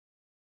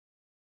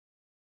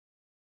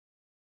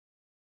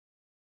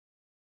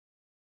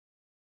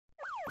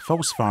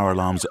false fire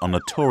alarms are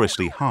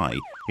notoriously high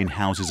in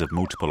houses of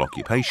multiple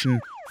occupation,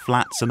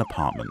 flats and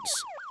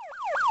apartments.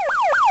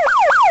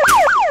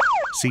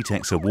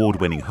 C-TEC's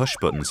award-winning hush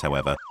buttons,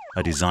 however,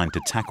 are designed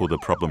to tackle the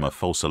problem of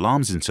false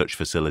alarms in such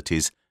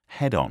facilities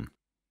head-on.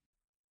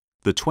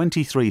 The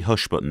 23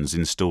 hush buttons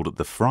installed at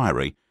the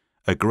Friary,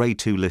 a Grade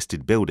 2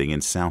 listed building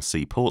in South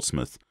Sea,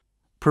 Portsmouth,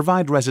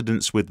 provide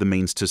residents with the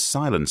means to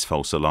silence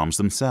false alarms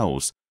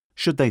themselves,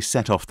 should they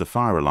set off the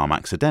fire alarm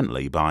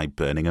accidentally by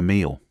burning a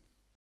meal.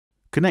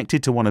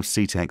 Connected to one of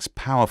C-TEC's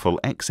powerful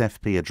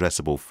XFP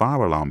addressable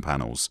fire alarm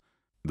panels,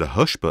 the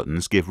hush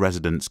buttons give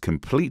residents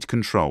complete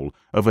control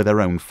over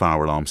their own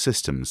fire alarm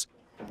systems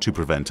to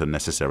prevent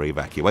unnecessary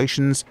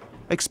evacuations,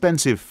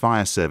 expensive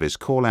fire service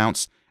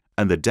call-outs,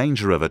 and the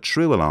danger of a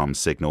true alarm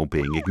signal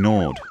being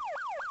ignored.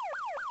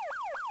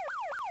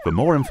 For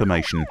more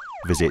information,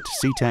 visit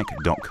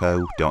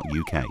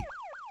ctec.co.uk.